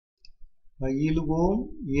பயிலுவோம்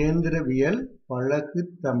இயந்திரவியல் பழகு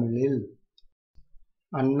தமிழில்.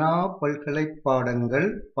 அண்ணா பல்கலைப் பாடங்கள்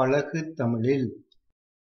பழகு தமிழில்.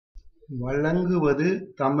 வழங்குவது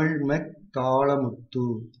தமிழ்மெக் தாளமுத்து.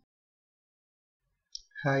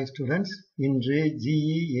 Hi students, இன்று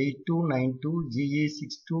GE 8292 GE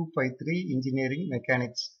 6253 Engineering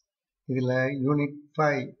Mechanics. இதில் Unit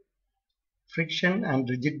 5 Friction and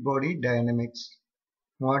Rigid Body Dynamics.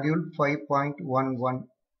 Module 5.11.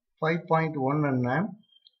 5.1 என்ன?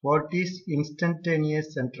 What is Instantaneous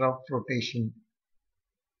Center of Rotation?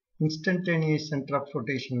 Instantaneous Center of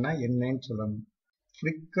Rotation என்னன்னு சொல்லணும்.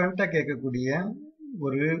 Frequent கேட்கக்கூடிய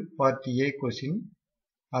ஒரு Part A question.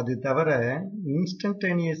 அது தவிர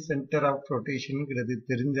Instantaneous Center of Rotation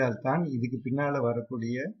தெரிஞ்சால்தான் இதுக்கு பின்னால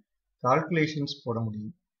வரக்கூடிய calculations போட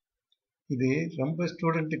முடியும். இது ரொம்ப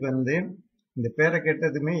ஸ்டூடெண்ட்டுக்கு இந்த பேரை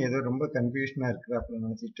கேட்டதுமே ஏதோ ரொம்ப கன்ஃபியூஷனாக இருக்கிறாப்புல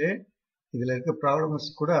நினச்சிட்டு இதில் இருக்க ப்ராப்ளம்ஸ்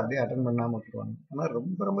கூட அப்படியே அட்டன் பண்ணாமல் விட்டுருவாங்க. ஆனால்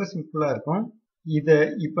ரொம்ப ரொம்ப சிம்பிளாக இருக்கும். இதை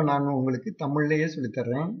இப்போ நான் உங்களுக்கு தமிழ்லேயே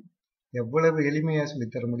சொல்லித்தர்றேன். எவ்வளவு எளிமையாக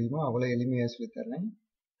சொல்லித்தர முடியுமோ அவ்வளோ எளிமையாக சொல்லித்தர்றேன்.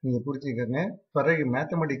 நீங்கள் புரிஞ்சுக்கோங்க. பிறகு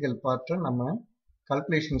மேத்தமெட்டிக்கல் பார்ட்டை நம்ம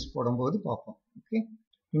கால்குலேஷன்ஸ் போடும்போது பார்ப்போம். Okay,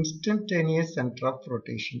 instantaneous centre of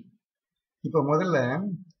rotation. இப்போ முதல்ல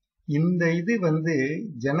இந்த இது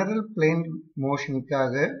ஜெனரல் பிளேன்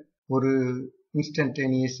மோஷனுக்காக ஒரு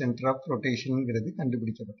இன்ஸ்டன்டேனியஸ் சென்டர் ஆஃப் ரொட்டேஷனுங்கிறது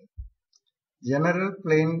கண்டுபிடிக்கப்பட்டது. ஜெனரல்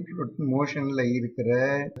பிளேன் மோஷனில் இருக்கிற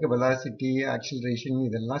வெலாசிட்டி, ஆக்சிலரேஷன்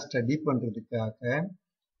இதெல்லாம் ஸ்டடி பண்ணுறதுக்காக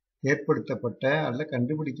ஏற்படுத்தப்பட்ட அல்ல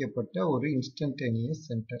கண்டுபிடிக்கப்பட்ட ஒரு இன்ஸ்டன்டேனியஸ்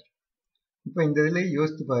சென்டர். இப்போ இந்த இதில்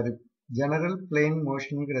யோசித்து பாரு, ஜெனரல் பிளேன்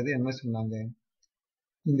மோஷனுங்கிறது என்ன சொன்னாங்க?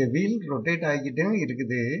 இந்த வீல் ரொட்டேட் ஆகிக்கிட்டே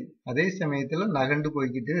இருக்குது, அதே சமயத்தில் நகண்டு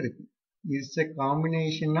போய்கிட்டே இருக்கு. It's a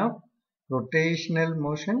combination of rotational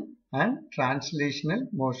motion and translational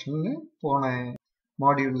motion போன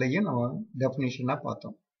மாடியூல்லையும் நம்ம டெஃபினிஷனாக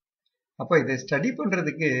பார்த்தோம். அப்போ இதை ஸ்டடி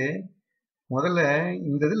பண்ணுறதுக்கு முதல்ல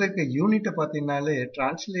இந்த இதில் இருக்க யூனிட்டை பார்த்தீங்கன்னாலே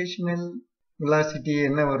டிரான்ஸ்லேஷனல் வெலாசிட்டி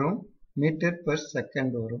என்ன வரும்? மீட்டர் பெர்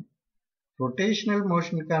செகண்ட் வரும். ரொட்டேஷனல்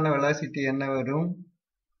மோஷனுக்கான வெலாசிட்டி என்ன வரும்?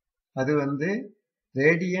 அது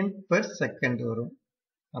ரேடியன்ட் பெர் செகண்ட் வரும்.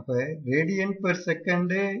 அப்போ ரேடியன்ட் பெர்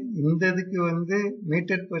செகண்டு இந்த இதுக்கு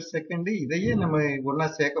மீட்டர் பெர் செகண்டு இதையே நம்ம ஒன்றா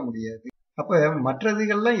சேர்க்க முடியாது. அப்போ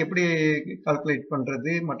மற்றதுகள்லாம் எப்படி கால்குலேட்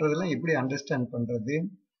பண்ணுறது, மற்றதெல்லாம் எப்படி அண்டர்ஸ்டாண்ட் பண்ணுறது?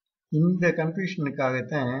 இந்த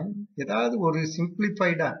கன்ஃபியூஷனுக்காகத்தான் ஏதாவது ஒரு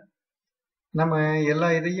சிம்பிளிஃபைடாக நம்ம எல்லா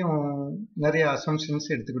இதையும் நிறைய அசம்ஷன்ஸ்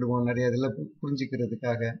எடுத்துக்கிடுவோம், நிறைய இதில்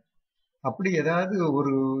புரிஞ்சுக்கிறதுக்காக. அப்படி ஏதாவது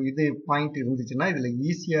ஒரு இது பாயிண்ட் இருந்துச்சுன்னா இதில்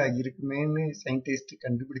ஈஸியாக இருக்குமேன்னு சயின்டிஸ்ட்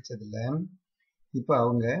கண்டுபிடிச்சதில்ல. இப்போ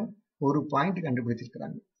அவங்க ஒரு பாயிண்ட்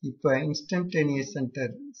கண்டுபிடிச்சிருக்கிறாங்க. இப்போ இன்ஸ்டன்டேனியஸ்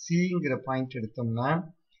சென்டர் சிங்கிற பாயிண்ட் எடுத்தோம்னா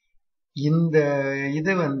இந்த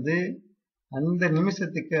இதை அந்த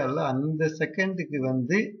நிமிஷத்துக்கு அல்ல அந்த செகண்டுக்கு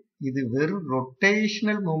இது வெறும்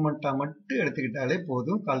ரொட்டேஷனல் மூமெண்ட்டாக மட்டும் எடுத்துக்கிட்டாலே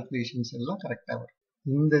போதும், கால்குலேஷன்ஸ் எல்லாம் கரெக்டாக வரும்.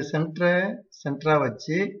 இந்த சென்டரா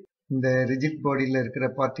வச்சு இந்த ரிஜிட் பாடியில் இருக்கிற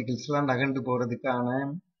பார்ட்டிகிள்ஸ்லாம் நகண்டு போகிறதுக்கான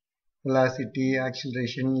வெலாசிட்டி,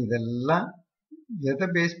 ஆக்சிலரேஷன் இதெல்லாம் எதை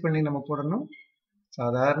பேஸ் பண்ணி நம்ம போடணும்?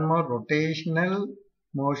 சாதாரணமாக rotational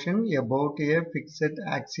motion about A fixed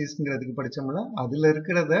ஆக்சிஸ்ங்கிறதுக்கு படித்தோம்ல, அதில்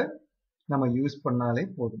இருக்கிறத நம்ம யூஸ் பண்ணாலே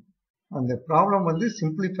போதும். அந்த ப்ராப்ளம்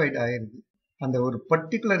சிம்பிளிஃபைட் ஆயிடுது. அந்த ஒரு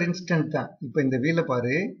பர்டிகுலர் இன்ஸ்டன்ட் தான். இப்போ இந்த வீலை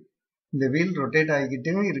பாரு, இந்த வீல் ரொட்டேட்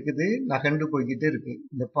ஆகிக்கிட்டே இருக்குது, நகண்டு போய்கிட்டே இருக்கு.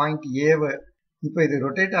 இந்த பாயிண்ட் ஏவை இப்போ இது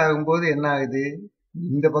ரொட்டேட் ஆகும்போது என்ன ஆகுது?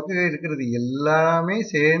 இந்த பக்கம் இருக்கிறது எல்லாமே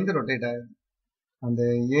சேர்ந்து ரொட்டேட் ஆகுது. அந்த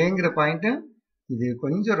ஏங்கிற பாயிண்ட்டு இது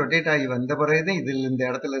கொஞ்சம் ரொட்டேட் ஆகி வந்த பிறகுதான் இதில் இந்த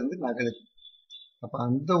இடத்துல இருந்து நகலுது. அப்போ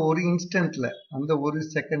அந்த ஒரு இன்ஸ்டன்ட்ல, அந்த ஒரு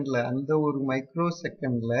செகண்ட்ல, அந்த ஒரு மைக்ரோ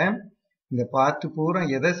செகண்ட்ல இந்த பார்ட் பூரா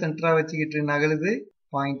எதை சென்டரா வச்சுக்கிட்டு நகலுது?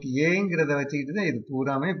 பாயிண்ட் ஏங்கிறத வச்சுக்கிட்டு தான் இது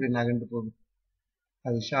பூராமே இப்படி நகண்டு போகுது.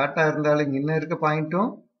 அது ஷார்ட்டா இருந்தாலும் இன்னும் இருக்க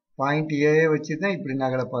பாயிண்ட்டும் பாயிண்ட் ஏயை வச்சு தான் இப்படி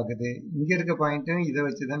நகலை பார்க்குது, இங்கே இருக்க பாயிண்ட்டும் இதை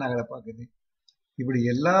வச்சு தான் நகலை பார்க்குது. இப்படி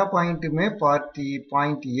எல்லா பாயிண்ட்டுமே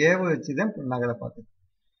பாயிண்ட் ஏவை வச்சு தான் நகலை பார்க்குது.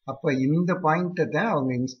 அப்போ இந்த பாயிண்ட்டை தான்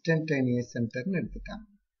அவங்க இன்ஸ்டன்டேனியஸ் சென்டர்னு எடுத்துட்டாங்க.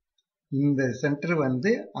 இந்த சென்டர்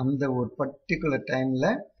அந்த ஒரு பர்டிகுலர் டைம்ல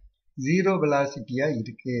ஜீரோ வெலாசிட்டியாக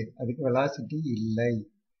இருக்கு, அதுக்கு வெலாசிட்டி இல்லை.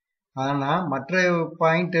 ஆனால் மற்ற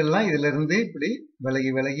பாயிண்ட் எல்லாம் இதுல இருந்து இப்படி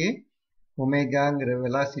விலகி விலகி ஒமேகாங்கிற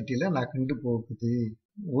வெலாசிட்டியில் நகண்டு போகுது.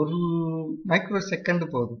 ஒரு மைக்ரோ செகண்ட்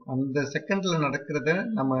போதும். அந்த செகண்ட்ல நடக்கிறத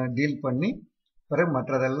நம்ம டீல் பண்ணி பிறகு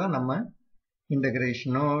மற்றதெல்லாம் நம்ம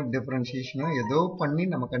இன்டகிரேஷனோ டிஃபரன்சியேஷனோ ஏதோ பண்ணி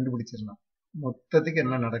நம்ம கண்டுபிடிச்சிடலாம் மொத்தத்துக்கு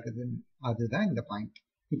என்ன நடக்குதுன்னு. அதுதான் இந்த பாயிண்ட்.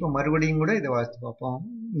 இப்போ மறுபடியும் கூட இதை வாசித்து பார்ப்போம்.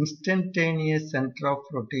 Instantaneous centre of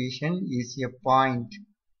rotation is a point.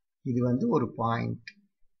 இது ஒரு பாயிண்ட்.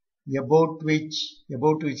 about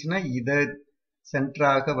which னா இதை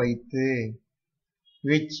சென்டராக வைத்து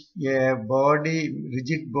which a body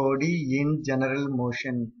rigid body in general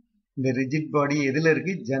motion. இந்த rigid body எதுல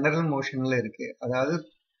இருக்கு? general motionல இருக்கு. அதாவது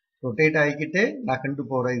ரொட்டேட் ஆகிக்கிட்டே நகண்டு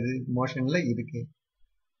போற இது மோஷன்ல இருக்கு.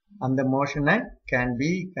 அந்த மோஷனை can be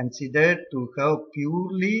considered to have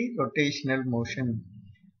purely rotational motion.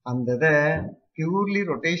 அந்த purely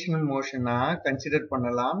rotational motion-ஆ கன்சிடர்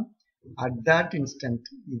பண்ணலாம் at that instant.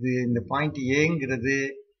 இது இந்த பாயிண்ட் ஏங்கிறது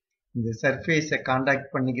இந்த சர்ஃபேஸை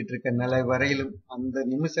காண்டாக்ட் பண்ணிக்கிட்டு இருக்க நிலை வரையிலும் அந்த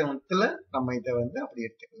நிமிஷத்துல நம்ம இதை அப்படி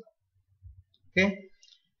எடுத்துக்கலாம். ஓகே,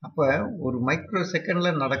 அப்ப ஒரு மைக்ரோ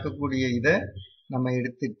செகண்ட்ல நடக்கக்கூடிய இதை நம்ம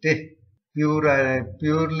எடுத்துட்டு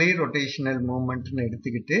பியூர்லி ரொட்டேஷனல் மூவ்மெண்ட்னு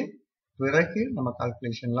எடுத்துக்கிட்டு பிறகு நம்ம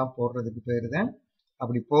கால்குலேஷன்லாம் போடுறதுக்கு பேர் தான்.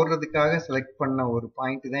 அப்படி போடுறதுக்காக செலக்ட் பண்ண ஒரு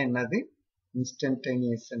பாயிண்ட் தான் என்னது?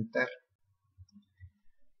 Instantaneous centre.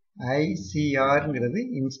 ICRங்கிறது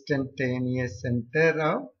instantaneous centre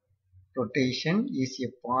of rotation is a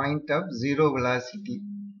point of zero velocity.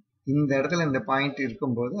 இந்த இடத்துல இந்த பாயிண்ட்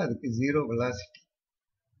இருக்கும்போது அதுக்கு zero velocity.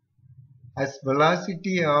 As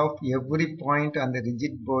velocity of every point on the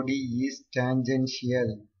rigid body is tangential.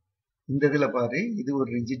 இந்த இதுல பாரு, இது ஒரு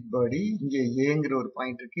ரிஜிட் பாடி, இங்க ஏங்கிற ஒரு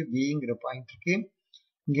பாயிண்ட் இருக்கு, பிங்கிற பாயிண்ட் இருக்கு,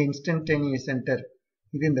 இங்க இன்ஸ்டன்டேனியஸ் சென்டர்.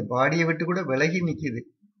 இது இந்த பாடியை விட்டு கூட விலகி நிக்குது.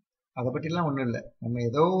 அதை பற்றிலாம் ஒன்றும் இல்லை. நம்ம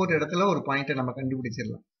ஏதோ ஒரு இடத்துல ஒரு பாயிண்ட்டை நம்ம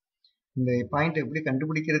கண்டுபிடிச்சிடலாம். இந்த பாயிண்ட் எப்படி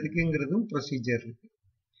கண்டுபிடிக்கிறதுக்குங்கிறதும் ப்ரொசீஜர் இருக்கு.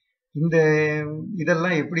 இந்த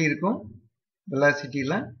இதெல்லாம் எப்படி இருக்கும்?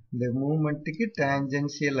 வெலாசிட்டிலாம் இந்த மூவ்மெண்ட்டுக்கு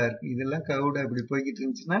டேஞ்சென்ஷியலா இருக்கு. இதெல்லாம் கவுட அப்படி போய்கிட்டு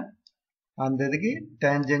இருந்துச்சுன்னா அந்த இதுக்கு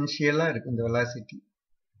டேஞ்சென்ஷியலா இருக்கு இந்த velocity.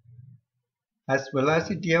 As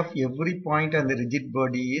velocity of every point on the rigid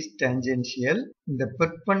body is tangential, the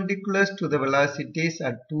perpendiculars to the velocities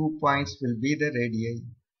at 2 points will be the radii.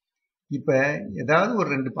 இப்ப ஏதாவது ஒரு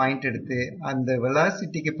ரெண்டு பாயிண்ட் எடுத்து அந்த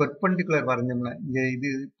வெலாசிட்டிக்கு பெர்பெண்டிகுலர் வரைஞ்சோம்னா, இங்க இது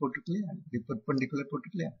போட்டுக்கலையா, இப்படி பெர்பெண்டிகுலர்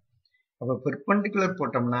போட்டுக்கலையா, அப்ப பெர்பெண்டிகுலர்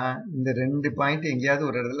போட்டோம்னா இந்த ரெண்டு பாயிண்ட் எங்கேயாவது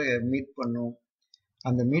ஒரு இடத்துல மீட் பண்ணும்.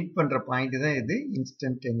 அந்த மீட் பண்ற பாயிண்ட் தான் இது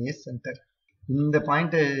இன்ஸ்டன்டேனியஸ் சென்டர். இந்த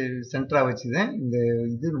பாயிண்ட் சென்டரா வச்சுதான் இந்த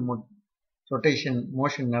இது ரொட்டேஷன்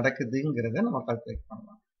மோஷன் நடக்குதுங்கிறத நம்ம கால்குலேட்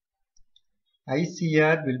பண்ணலாம்.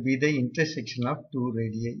 ICR will be the intersection of two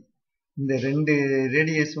radii. இந்த ரெண்டு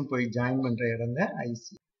ரேடியஸும் போய் ஜாயின் பண்ற இடம் தான் IC.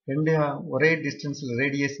 ரெண்டு ஒரே டிஸ்டன்ஸ்ல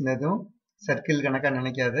ரேடியஸ்னதும் சர்க்கிள் கணக்கா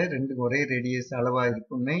நினைக்காத, ரெண்டுக்கு ஒரே ரேடியஸ் அளவா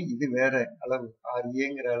இருக்கும்னு. இது வேற அளவு,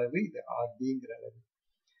 RAங்கிற அளவு, இது RBங்கிற அளவு.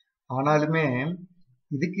 ஆனாலுமே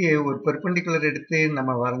இதுக்கு ஒரு பெர்பெண்டிகுலர் எடுத்து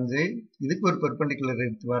நம்ம வரைஞ்சு இதுக்கு ஒரு பெர்பெண்டிகுலர்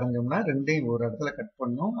எடுத்து வரைஞ்சோம்னா ரெண்டையும் ஒரு இடத்துல கட்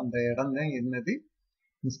பண்ணோம். அந்த இடம் தான் என்னது?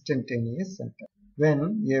 Instantaneous centre. when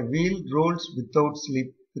a wheel rolls without slip.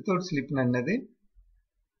 without slipனா என்னது?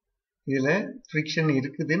 இதுல ஃப்ரிக்ஷன்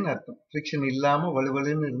இருக்குதுன்னு அர்த்தம். ஃப்ரிக்ஷன் இல்லாம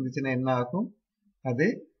வலுவலுன்னு இருந்துச்சுன்னா என்ன ஆகும்? அது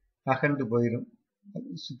நகண்டு போயிடும்,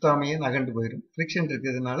 சுத்தாமையே நகண்டு போயிடும். ஃப்ரிக்ஷன்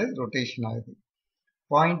இருக்கிறதுனால ரொட்டேஷன் ஆகுது.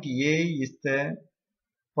 Point A is the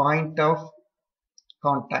point of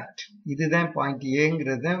contact. இதுதான் பாயிண்ட்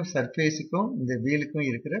ஏங்கிறது சர்ஃபேஸுக்கும் இந்த வீலுக்கும்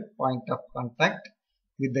இருக்கிற point of contact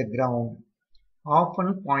with the ground.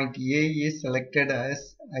 Often point A is selected as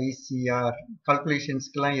ICR.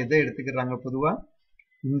 கால்குலேஷன்ஸ்க்கெல்லாம் எதை எடுத்துக்கிறாங்க? பொதுவா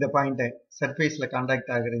இந்த பாயிண்ட்டை, சர்ஃபேஸ்ல கான்டாக்ட்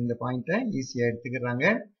ஆகிற இந்த பாயிண்ட்டை ஈஸியா எடுத்துக்கிறாங்க.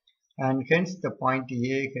 And hence the point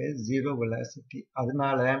A has zero velocity.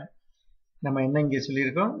 அதனால நம்ம என்ன இங்கே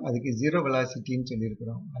சொல்லியிருக்கோம்? அதுக்கு ஜீரோ வெலாசிட்டின்னு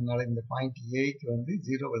சொல்லியிருக்கிறோம். அதனால இந்த பாயிண்ட் ஏக்கு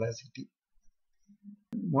ஜீரோ வெலாசிட்டி.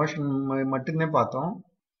 மோஷன் மட்டும்தான் பார்த்தோம்.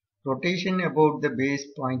 Rotation about the base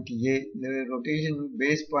point A. இந்த ரொட்டேஷன்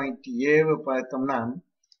பேஸ் பாயிண்ட் ஏவை பார்த்தோம்னா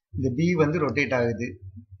இந்த B ரொட்டேட் ஆகுது.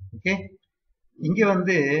 ஓகே, இங்க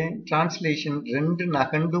டிரான்ஸ்லேஷன் ரெண்டு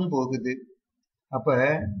நகண்டும் போகுது. அப்ப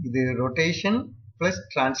இது rotation plus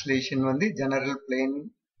translation general plane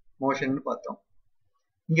motion பார்த்தோம்.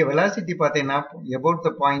 இங்க வெலாசிட்டி பார்த்தீங்கன்னா அபவுட்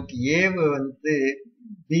த பாயிண்ட் ஏவை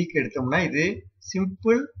பிக்கு எடுத்தோம்னா இது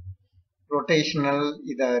சிம்பிள் ரொட்டேஷனல்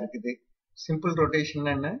இதா இருக்குது. சிம்பிள்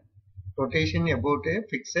ரொட்டேஷன் என்ன? Rotation about A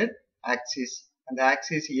fixed axis. அந்த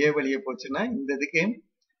ஆக்சிஸ் ஏ வழியே போச்சுன்னா இந்த இதுக்கு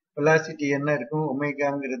வெலாசிட்டி என்ன இருக்கும்?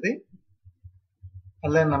 ஒமேகாங்கிறது.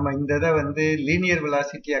 அல்ல நம்ம இந்த இதை லீனியர்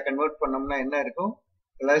வெலாசிட்டியா கன்வெர்ட் பண்ணோம்னா என்ன இருக்கும்?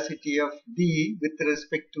 Velocity of B with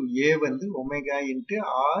respect to A omega into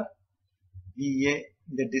R VA.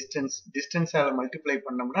 இந்த டிஸ்டன்ஸால மல்டிப்ளை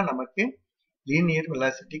பண்ணோம்னா நமக்கு லீனியர்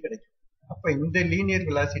வெலாசிட்டி கிடைக்கும். அப்ப இந்த லீனியர்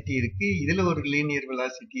வெலாசிட்டி இருக்கு, இதுல ஒரு லீனியர்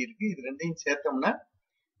வெலாசிட்டி இருக்கு. இது ரெண்டையும் சேர்த்தோம்னா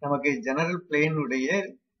நமக்கு ஜெனரல் பிளேனுடைய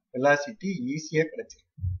வெலாசிட்டி ஈஸியா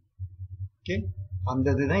கிடைச்சிருக்கு. ஓகே, அந்த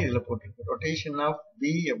இதுதான் இதுல போட்டிருக்கு. Rotation of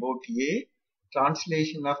B about A,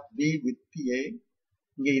 translation of B with A.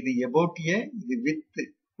 இங்க இது அபவுட் A, இது வித்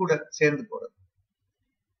கூட சேர்ந்து போறது.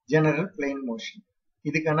 General plane motion.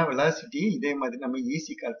 இதுக்கான வெலாசிட்டி இதே மாதிரி நம்ம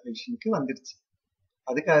ஈஸி கால்குலேஷனுக்கு வந்துருச்சு.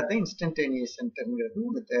 அதுக்காகத்தான் இன்ஸ்டன்டேனியஸ் சென்டர்ங்கிறது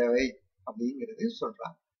ஒரு தேவை அப்படிங்கிறது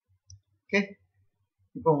சொல்றாங்க. ஓகே,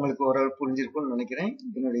 இப்போ உங்களுக்கு ஓரளவு புரிஞ்சிருக்கும்னு நினைக்கிறேன்.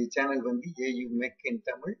 என்னுடைய சேனல் வந்து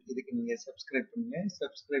AUmech-in-tamil. இதுக்கு நீங்க சப்ஸ்கிரைப் பண்ணுங்க.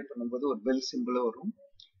 சப்ஸ்கிரைப் பண்ணும்போது ஒரு பெல் சிம்பிளும் வரும்.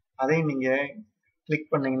 அதையும் நீங்க கிளிக்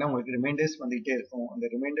பண்ணீங்கன்னா உங்களுக்கு ரிமைண்டர்ஸ் வந்துகிட்டே இருக்கும். அந்த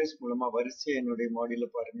ரிமைண்டர்ஸ் மூலமா வரிசையா என்னுடைய மாடியூல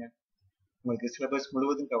பாருங்க. உங்களுக்கு சிலபஸ்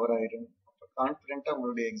முழுவதும் கவர் ஆயிடும். அப்போ கான்ஃபிடென்ட்டா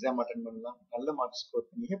உங்களுடைய எக்ஸாம் அட்டன் பண்ணலாம். நல்ல மார்க் ஸ்கோர்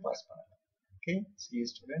பண்ணி பாஸ் பண்ணலாம். Okay, see you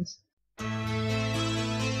students.